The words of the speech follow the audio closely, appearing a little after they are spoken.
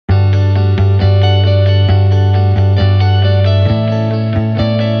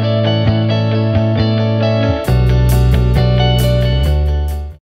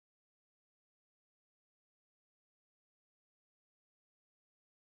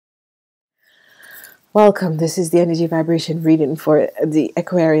Welcome. This is the energy vibration reading for the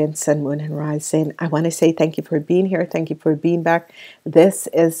Aquarian Sun, Moon, and Rising. I want to say thank you for being here. Thank you for being back. This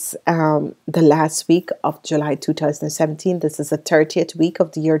is the last week of July 2017. This is the 30th week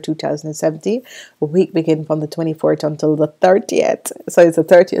of the year 2017. The week begins from the 24th until the 30th. So it's the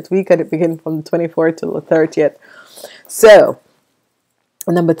 30th week and it begins from the 24th till the 30th. So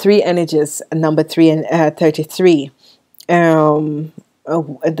number 3 energies, number 3 and 33.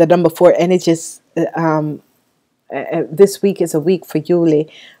 The number 4 energies. This week is a week for you,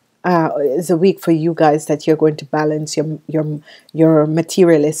 is a week for you guys that you're going to balance your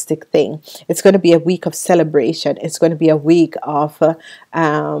materialistic thing. It's going to be a week of celebration. It's going to be a week of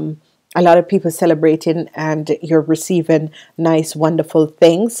a lot of people celebrating, and you're receiving nice, wonderful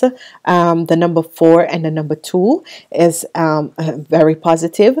things. The number 4 and the number 2 is very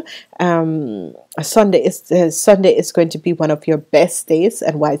positive. Sunday is going to be one of your best days,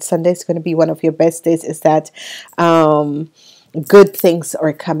 and why Sunday is going to be one of your best days is that good things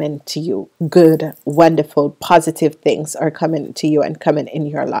are coming to you. Good, wonderful, positive things are coming to you and coming in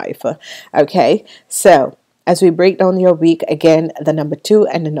your life. Okay, so as we break down your week, again, the number 2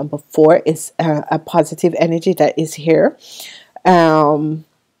 and the number 4 is a positive energy that is here.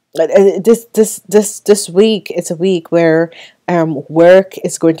 This week is a week where work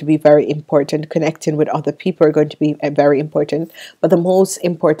is going to be very important. Connecting with other people are going to be very important. But the most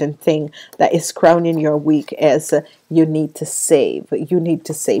important thing that is crowning your week is you need to save. You need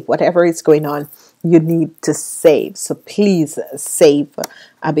to save. Whatever is going on, you need to save. So please save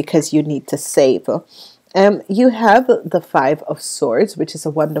because you need to save. You have the 5 of Swords, which is a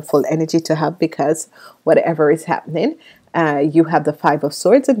wonderful energy to have because whatever is happening, you have the 5 of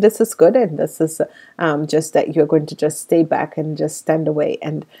Swords, and this is good. And this is just that you're going to just stay back and just stand away,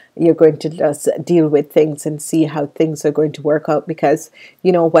 and you're going to just deal with things and see how things are going to work out because,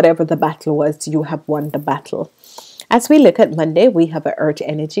 you know, whatever the battle was, you have won the battle. As we look at Monday, we have an earth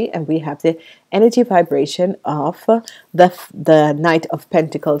energy, and we have the energy vibration of the Knight of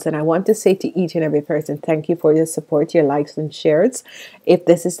Pentacles. And I want to say to each and every person, thank you for your support, your likes and shares. If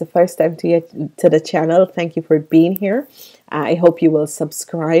this is the first time to the channel, thank you for being here. I hope you will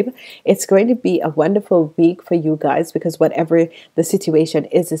subscribe. It's going to be a wonderful week for you guys because whatever the situation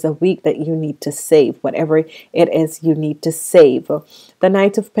is a week that you need to save. Whatever it is, you need to save. The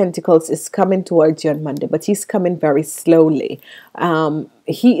Knight of Pentacles is coming towards you on Monday, but he's coming very slowly.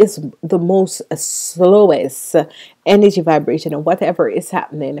 He is the most slowest energy vibration, and whatever is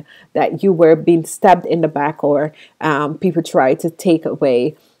happening, that you were being stabbed in the back, or people try to take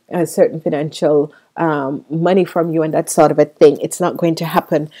away a certain financial money from you and that sort of a thing, it's not going to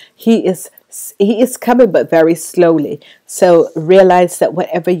happen. He is coming, but very slowly. So realize that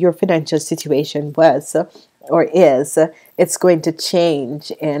whatever your financial situation was or is, it's going to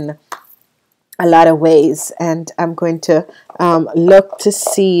change in a lot of ways. And I'm going to look to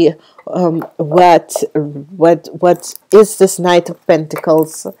see what is this Knight of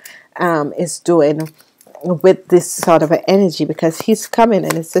Pentacles is doing with this sort of an energy, because he's coming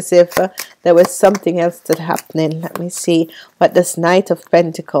and it's as if there was something else that happening. Let me see what this Knight of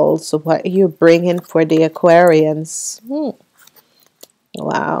Pentacles, what are you bringing for the Aquarians?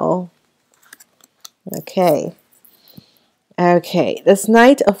 Wow. Okay, this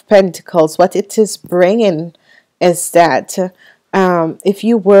Knight of Pentacles, what it is bringing is that if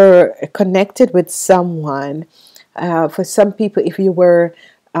you were connected with someone, for some people, if you were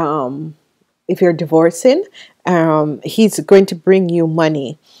if you're divorcing, he's going to bring you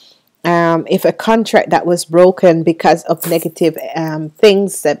money. If a contract that was broken because of negative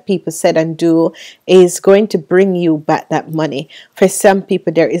things that people said and do, is going to bring you back that money. For some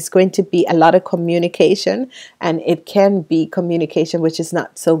people, there is going to be a lot of communication, and it can be communication which is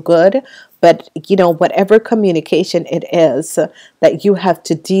not so good. But, you know, whatever communication it is that you have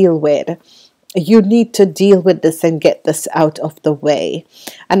to deal with, you need to deal with this and get this out of the way.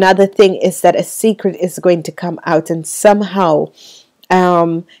 Another thing is that a secret is going to come out, and somehow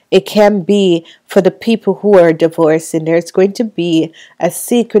it can be for the people who are divorcing. There's going to be a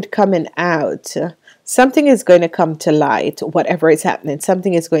secret coming out. Something is going to come to light. Whatever is happening,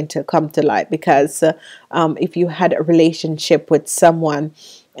 something is going to come to light, because if you had a relationship with someone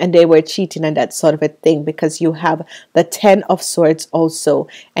and they were cheating and that sort of a thing, because you have the 10 of Swords also,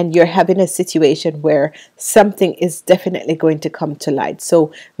 and you're having a situation where something is definitely going to come to light.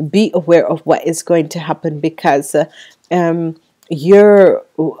 So be aware of what is going to happen, because your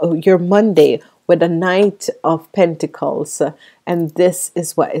Monday with a Knight of Pentacles, and this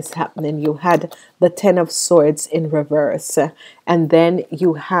is what is happening. You had the 10 of Swords in reverse, and then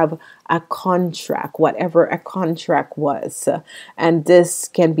you have a contract, whatever a contract was. And this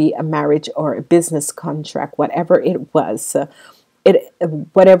can be a marriage or a business contract, whatever it was. It,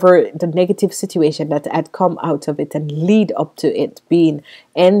 whatever the negative situation that had come out of it and lead up to it being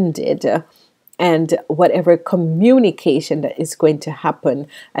ended, and whatever communication that is going to happen,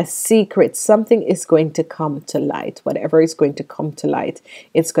 a secret, something is going to come to light. Whatever is going to come to light,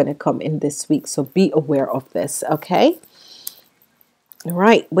 it's going to come in this week. So be aware of this, okay? All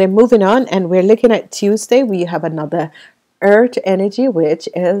right, we're moving on, and we're looking at Tuesday. We have another Earth energy, which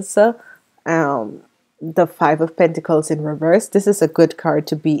is the Five of Pentacles in reverse. This is a good card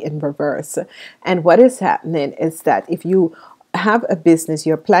to be in reverse. And what is happening is that if you have a business,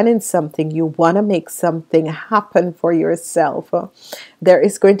 you're planning something, you want to make something happen for yourself, there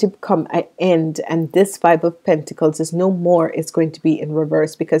is going to come an end, and this Five of Pentacles is no more, it's going to be in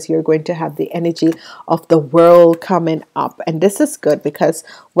reverse, because you're going to have the energy of the world coming up. And this is good, because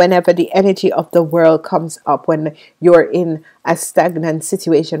whenever the energy of the world comes up, when you're in a stagnant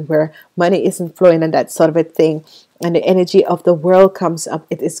situation where money isn't flowing and that sort of a thing, and the energy of the world comes up,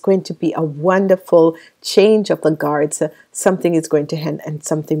 it is going to be a wonderful change of the guards. Something is going to end and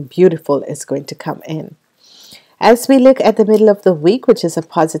something beautiful is going to come in. As we look at the middle of the week, which is a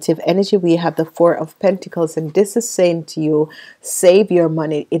positive energy, we have the Four of Pentacles, and this is saying to you, save your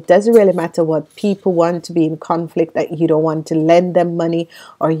money. It doesn't really matter what people want to be in conflict, that you don't want to lend them money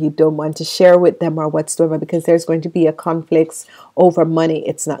or you don't want to share with them or whatsoever, because there's going to be a conflict over money.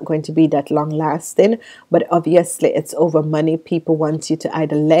 It's not going to be that long lasting, but obviously it's over money. People want you to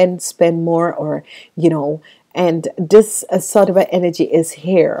either lend, spend more, or, you know, and this sort of an energy is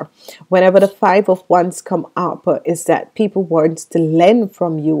here. Whenever the Five of Wands come up, is that people want to lend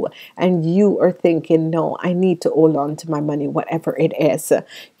from you, and you are thinking, no, I need to hold on to my money, whatever it is.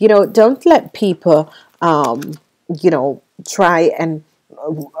 You know, don't let people, you know, try and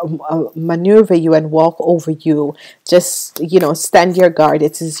maneuver you and walk over you. Just, you know, stand your guard.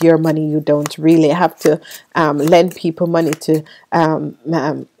 It is your money. You don't really have to lend people money to,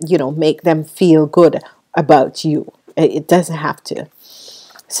 you know, make them feel good about you. It doesn't have to.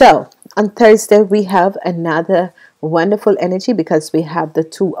 So on Thursday we have another wonderful energy, because we have the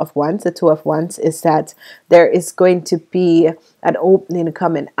Two of Wands. The Two of Wands is that there is going to be an opening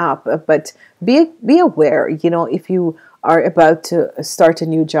coming up, but be aware, you know, if you are about to start a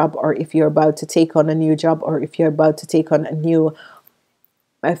new job, or if you're about to take on a new job, or if you're about to take on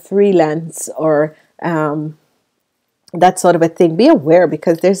a freelance, or that sort of a thing, be aware,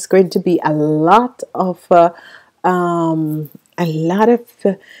 because there's going to be a lot of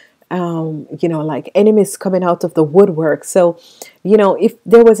you know, like enemies coming out of the woodwork. So, you know, if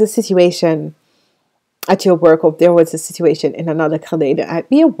there was a situation at your work, or if there was a situation in another country,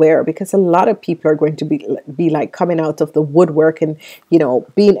 be aware, because a lot of people are going to be like coming out of the woodwork and, you know,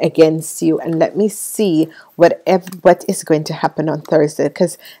 being against you. And let me see what is going to happen on Thursday,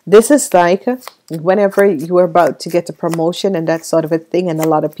 because this is like whenever you are about to get a promotion and that sort of a thing, and a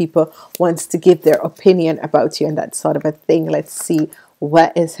lot of people wants to give their opinion about you and that sort of a thing. Let's see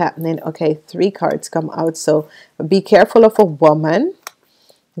what is happening. Okay, 3 cards come out. So be careful of a woman.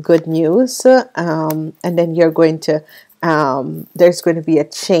 Good news. And then you're going to there's going to be a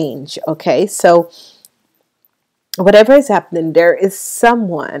change. Okay, so whatever is happening, there is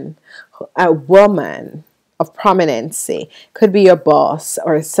someone, a woman of prominency, could be your boss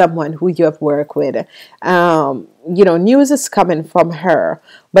or someone who you have worked with. You know, news is coming from her,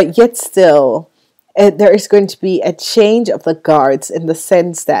 but yet still there is going to be a change of the guards, in the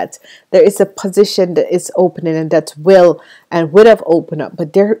sense that there is a position that is opening and that will and would have opened up,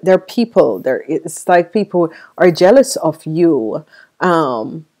 but there are people, it's like people are jealous of you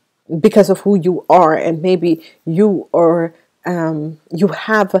because of who you are, and maybe you are you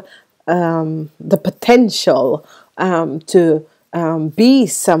have the potential to be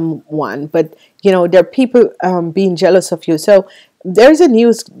someone, but you know, there are people being jealous of you. So there's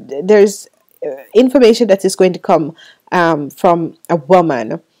information that is going to come from a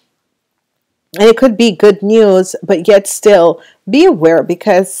woman, and it could be good news, but yet still be aware,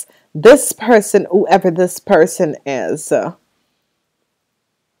 because this person, whoever this person is,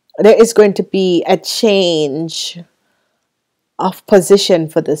 there is going to be a change of position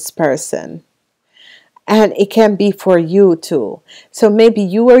for this person, and it can be for you too. So maybe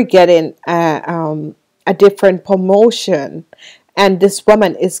you are getting a different promotion, and this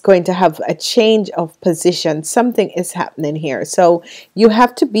woman is going to have a change of position. Something is happening here. So you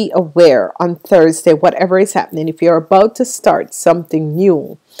have to be aware on Thursday, whatever is happening. If you're about to start something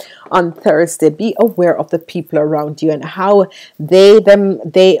new on Thursday, be aware of the people around you and how they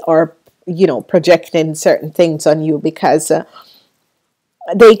are, you know, projecting certain things on you, because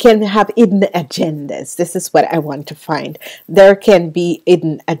they can have hidden agendas. This is what I want to find. There can be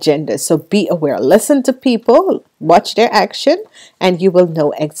hidden agendas. So be aware. Listen to people, watch their action, and you will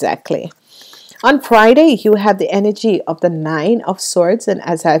know exactly. On Friday, you have the energy of the Nine of Swords. And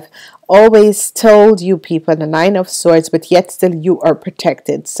as I've always told you people, the Nine of Swords, but yet still you are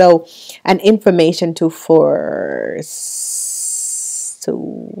protected. So an information to 4,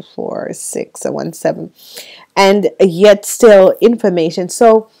 2, 4, 6, 1, 7. And yet still information.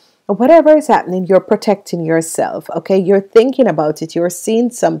 So whatever is happening, you're protecting yourself. Okay, you're thinking about it, you're seeing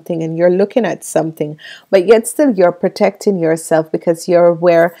something, and you're looking at something, but yet still you're protecting yourself because you're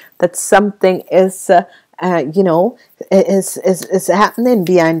aware that something is is happening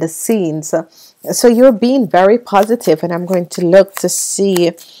behind the scenes. So you're being very positive, and I'm going to look to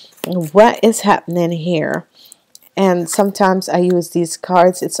see what is happening here. And sometimes I use these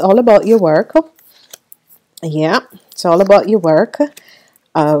cards. It's all about your work. Yeah, it's all about your work.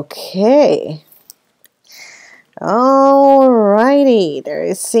 Okay. Alrighty.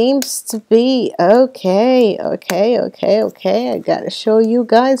 There seems to be okay. I gotta show you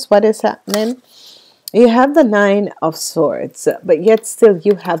guys what is happening. You have the Nine of Swords, but yet still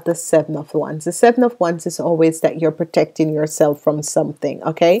you have the Seven of Wands. The Seven of Wands is always that you're protecting yourself from something,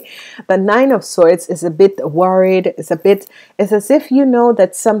 okay? The Nine of Swords is a bit worried. It's as if you know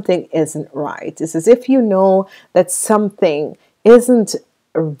that something isn't right. It's as if you know that something isn't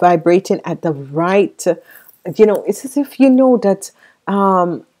vibrating at the right, it's as if you know that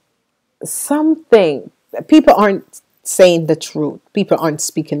something, people aren't saying the truth. People aren't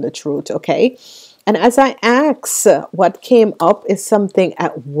speaking the truth, okay? And as I ask, what came up is something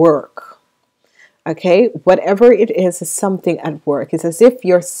at work. Okay, whatever it is something at work. It's as if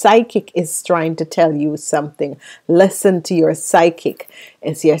your psychic is trying to tell you something. Listen to your psychic.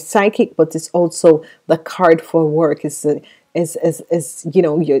 It's your psychic, but it's also the card for work. Your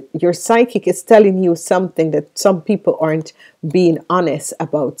psychic is telling you something that some people aren't being honest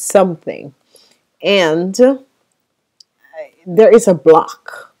about something. And there is a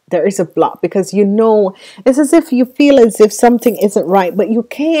block. There is a block because it's as if you feel as if something isn't right, but you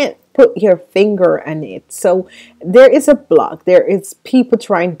can't put your finger on it. So there is a block. There is people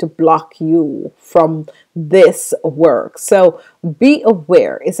trying to block you from this work. So be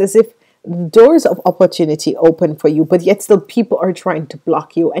aware. It's as if doors of opportunity open for you, but yet still people are trying to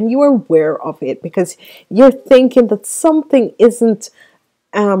block you, and you are aware of it because you're thinking that something isn't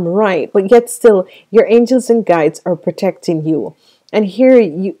right, but yet still your angels and guides are protecting you. And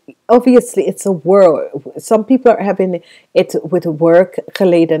here, obviously, it's a world. Some people are having it with work,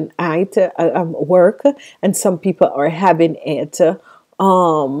 work, and some people are having it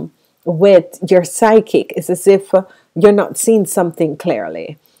with your psychic. It's as if you're not seeing something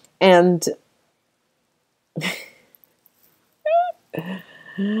clearly. And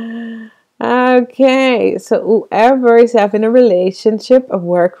okay, so whoever is having a relationship, a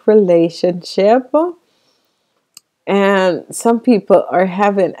work relationship, and some people are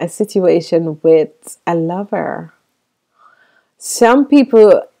having a situation with a lover. Some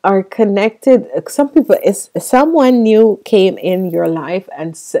people are connected. Some people someone new came in your life,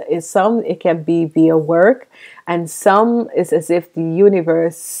 and it can be via work, and some is as if the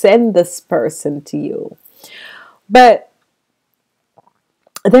universe sent this person to you. But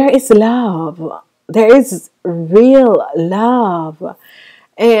there is love. There is real love.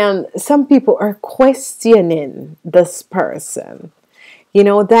 And some people are questioning this person.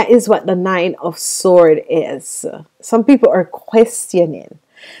 That is what the Nine of Swords is. Some people are questioning.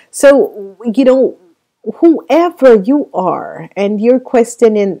 So, whoever you are, and you're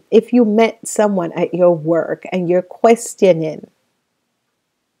questioning, if you met someone at your work and you're questioning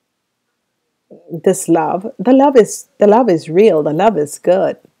this love, the love is real. The love is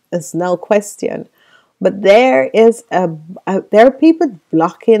good. There's no question. But there are people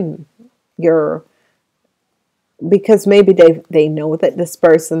blocking because maybe they know that this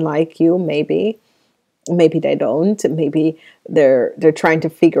person like you, maybe they don't, maybe they're trying to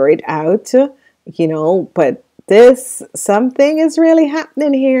figure it out, but something is really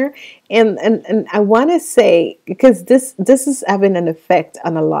happening here. And I want to say, because this is having an effect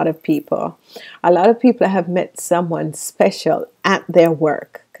on a lot of people. A lot of people have met someone special at their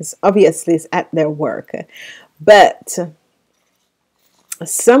work, because obviously it's at their work, but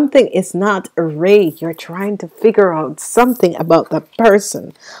something is not right. You're trying to figure out something about that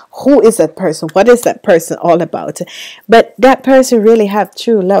person. Who is that person? What is that person all about? But that person really have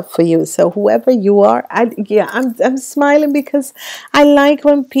true love for you. So whoever you are, I'm smiling because I like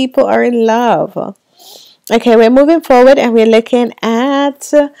when people are in love. Okay, we're moving forward and we're looking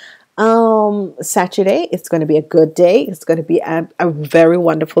at Saturday, it's going to be a good day. It's going to be a very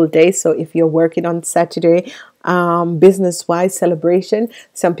wonderful day. So if you're working on Saturday, business wise celebration,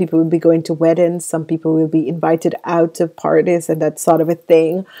 some people will be going to weddings, some people will be invited out to parties and that sort of a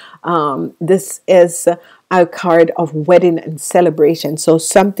thing. This is a card of wedding and celebration. So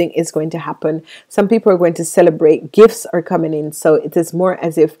something is going to happen. Some people are going to celebrate. Gifts are coming in. So it is more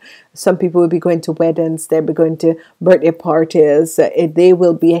as if some people will be going to weddings. They'll be going to birthday parties. They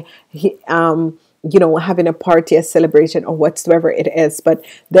will be, having a party, a celebration, or whatsoever it is. But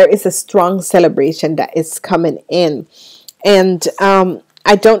there is a strong celebration that is coming in. And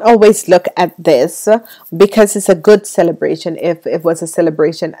I don't always look at this because it's a good celebration. If it was a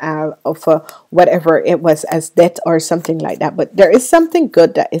celebration of whatever it was, as death or something like that. But there is something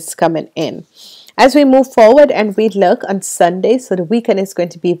good that is coming in. As we move forward and we look on Sunday, so the weekend is going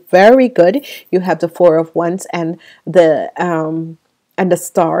to be very good. You have the Four of Wands and the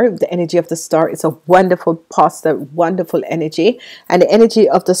star. The energy of the star is a wonderful, positive, wonderful energy, and the energy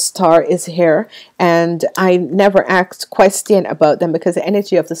of the star is here. And I never asked question about them because the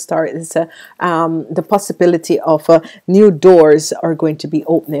energy of the star is the possibility of new doors are going to be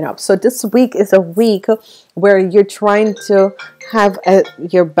opening up. So this week is a week where you're trying to have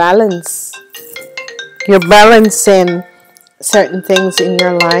your balance. You're balancing certain things in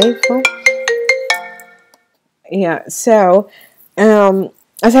your life. Yeah, so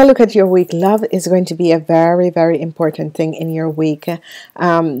as I look at your week, love is going to be a very, very important thing in your week.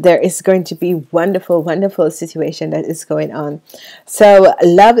 There is going to be wonderful, wonderful situation that is going on. So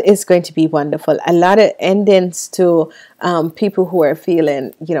love is going to be wonderful. A lot of endings to people who are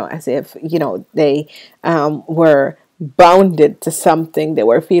feeling, as if, they were bounded to something. They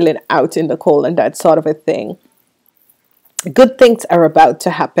were feeling out in the cold and that sort of a thing. Good things are about to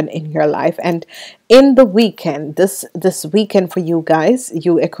happen in your life, and in the weekend, this weekend for you guys,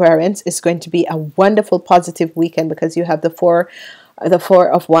 you Aquarians, is going to be a wonderful, positive weekend because you have the Four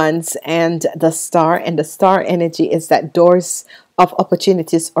of Wands and the star energy is that doors of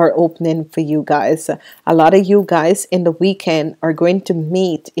opportunities are opening for you guys. A lot of you guys in the weekend are going to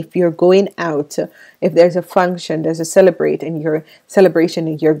meet. If you're going out, if there's a function, there's a celebration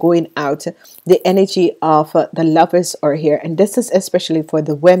and you're going out, the energy of the lovers are here. And this is especially for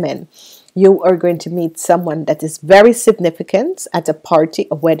the women. You are going to meet someone that is very significant at a party,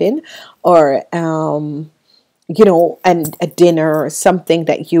 a wedding, or and a dinner or something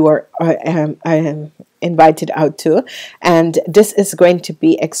that you are invited out to. And this is going to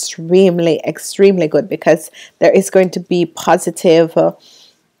be extremely, extremely good because there is going to be positive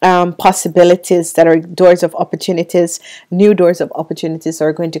possibilities that are doors of opportunities. New doors of opportunities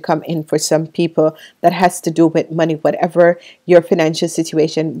are going to come in for some people that has to do with money. Whatever your financial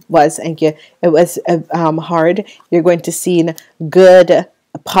situation was and it was hard, you're going to see good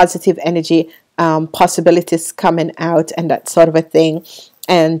positive energy, possibilities coming out and that sort of a thing.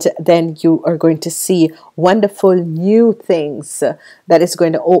 And then you are going to see wonderful new things that is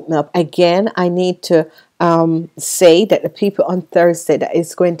going to open up. Again, I need to say that the people on Thursday that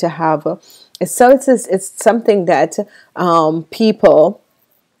is going to have it's something that people,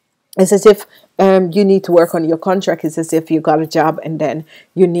 it's as if you need to work on your contract. It's as if you got a job and then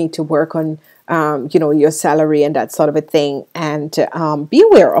you need to work on your salary and that sort of a thing. And be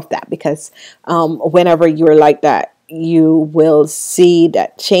aware of that because whenever you're like that, you will see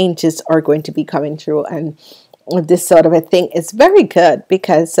that changes are going to be coming through. And this sort of a thing is very good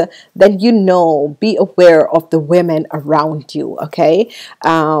because then be aware of the women around you. Okay,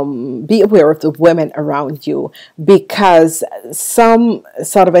 be aware of the women around you because some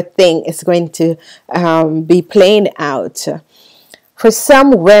sort of a thing is going to be playing out. For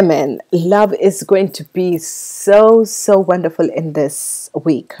some women, love is going to be so wonderful in this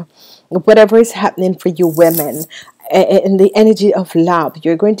week. Whatever is happening for you women, in the energy of love,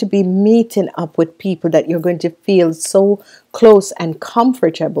 you're going to be meeting up with people that you're going to feel so close and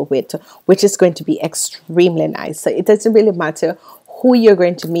comfortable with, which is going to be extremely nice. So it doesn't really matter who you're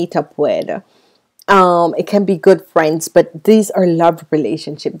going to meet up with. It can be good friends, but these are love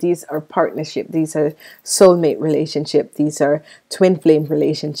relationship. These are partnership. These are soulmate relationship. These are twin flame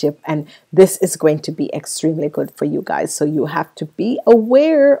relationship. And this is going to be extremely good for you guys. So you have to be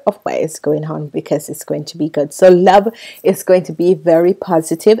aware of what is going on because it's going to be good. So love is going to be very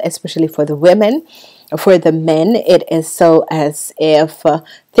positive, especially for the women. For the men, it is so as if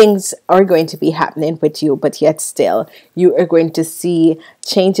things are going to be happening with you, but yet still you are going to see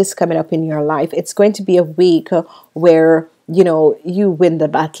changes coming up in your life. It's going to be a week where you win the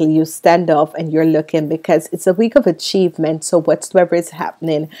battle, you stand up and you're looking because it's a week of achievement. So whatsoever is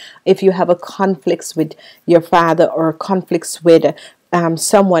happening, if you have a conflicts with your father or conflicts with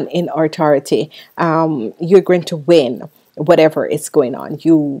someone in authority. You're going to win whatever is going on.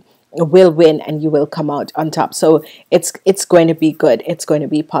 You will win and you will come out on top. So it's going to be good. It's going to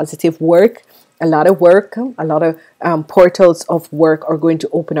be positive work. A lot of work, a lot of portals of work are going to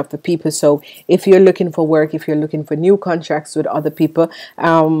open up for people. So if you're looking for work, if you're looking for new contracts with other people,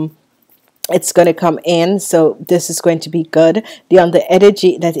 it's going to come in. So this is going to be good. On the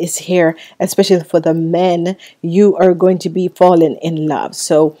energy that is here, especially for the men, you are going to be falling in love.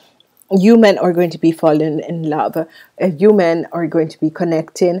 So you men are going to be falling in love. You men are going to be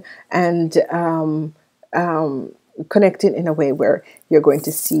connecting and connecting in a way where you're going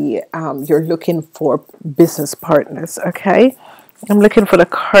to see you're looking for business partners. Okay, I'm looking for the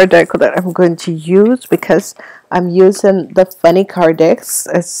card deck that I'm going to use because I'm using the funny card decks.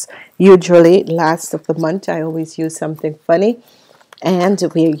 As usually last of the month I always use something funny, and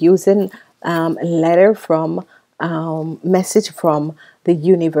we're using a letter from message from the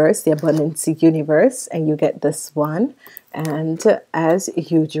universe, the abundance universe, and you get this one. And as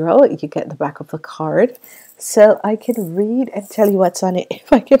usual, you get the back of the card, so I can read and tell you what's on it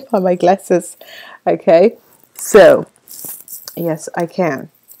if I can find my glasses. Okay, so yes, I can.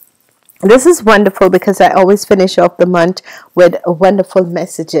 This is wonderful because I always finish off the month with wonderful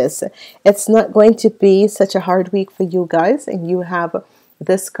messages. It's not going to be such a hard week for you guys, and you have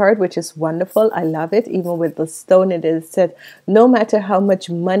this card, which is wonderful. I love it. Even with the stone, it is said, no matter how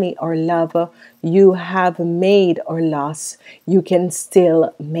much money or love you have made or lost, you can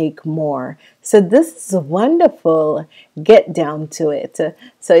still make more. So this is wonderful. Get down to it.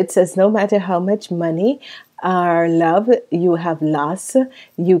 So it says, no matter how much money or love you have lost,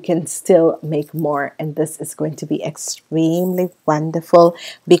 you can still make more. And this is going to be extremely wonderful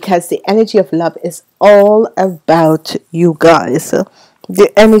because the energy of love is all about you guys.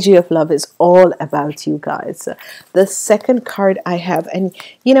 The energy of love is all about you guys. The second card I have, and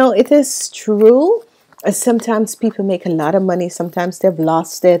you know, it is true. Sometimes people make a lot of money. Sometimes they've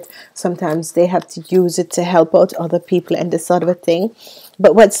lost it. Sometimes they have to use it to help out other people and this sort of a thing.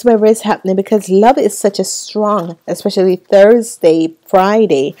 But whatsoever is happening, because love is such a strong, especially Thursday,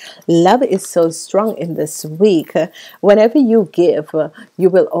 Friday, love is so strong in this week. Whenever you give, you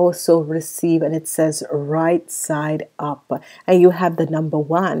will also receive, and it says right side up, and you have the number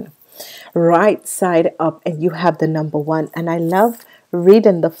one. Right side up, and you have the number one. And I love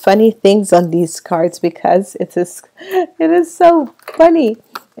reading the funny things on these cards because it is so funny.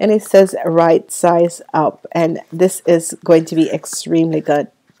 And it says right size up, and this is going to be extremely good,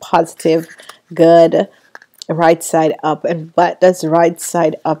 positive, good. Right side up. And what does right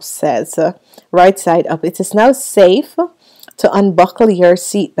side up says? Right side up, it is now safe to unbuckle your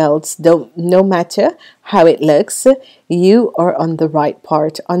seatbelts. No matter how it looks, you are on the right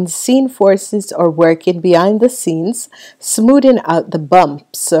part. Unseen forces are working behind the scenes, smoothing out the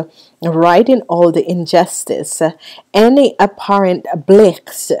bumps, righting all the injustice. Any apparent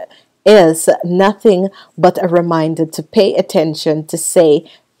blinks is nothing but a reminder to pay attention, to say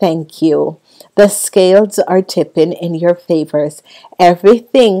thank you. The scales are tipping in your favors.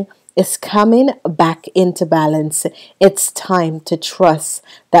 Everything is coming back into balance. It's time to trust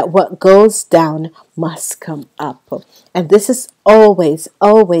that what goes down must come up. And this is always,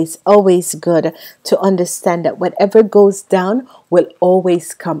 always, always good to understand that whatever goes down will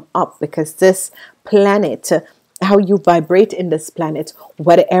always come up, because this planet, how you vibrate in this planet,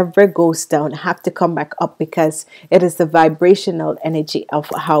 whatever goes down have to come back up, because it is the vibrational energy of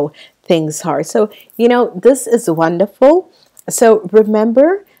how things are. So, you know, this is wonderful. So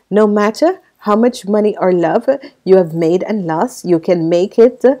remember, no matter how much money or love you have made and lost, you can make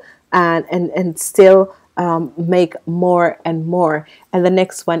it and still make more and more. And the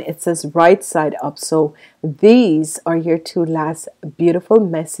next one, it says right side up. So these are your two last beautiful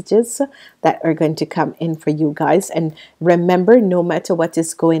messages that are going to come in for you guys. And remember, no matter what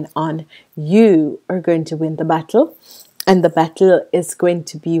is going on, you are going to win the battle. And the battle is going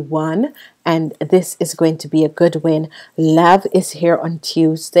to be won, and this is going to be a good win. Love is here on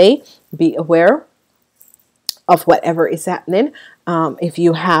Tuesday. Be aware of whatever is happening. If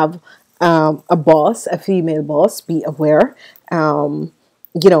you have a boss, a female boss, be aware.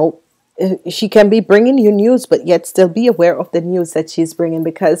 She can be bringing you news, but yet still be aware of the news that she's bringing,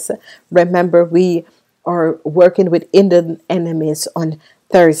 because remember, we are working with hidden enemies on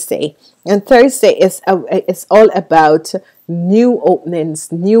Thursday, and Thursday is it's all about new openings,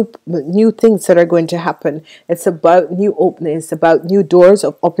 new things that are going to happen. It's about new openings, about new doors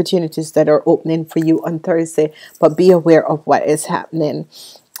of opportunities that are opening for you on Thursday. But be aware of what is happening.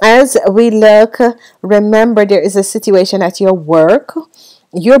 As we look, remember, there is a situation at your work.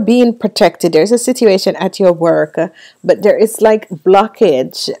 you're being protected. There's a situation at your work, but there is like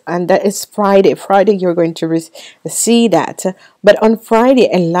blockage, and that is Friday. Friday, you're going to see that. But on Friday,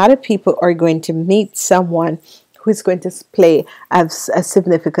 a lot of people are going to meet someone who's going to play a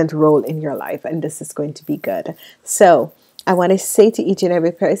significant role in your life, and this is going to be good. So I want to say to each and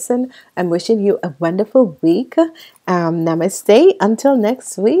every person, I'm wishing you a wonderful week. Namaste. Until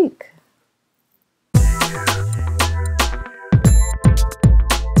next week.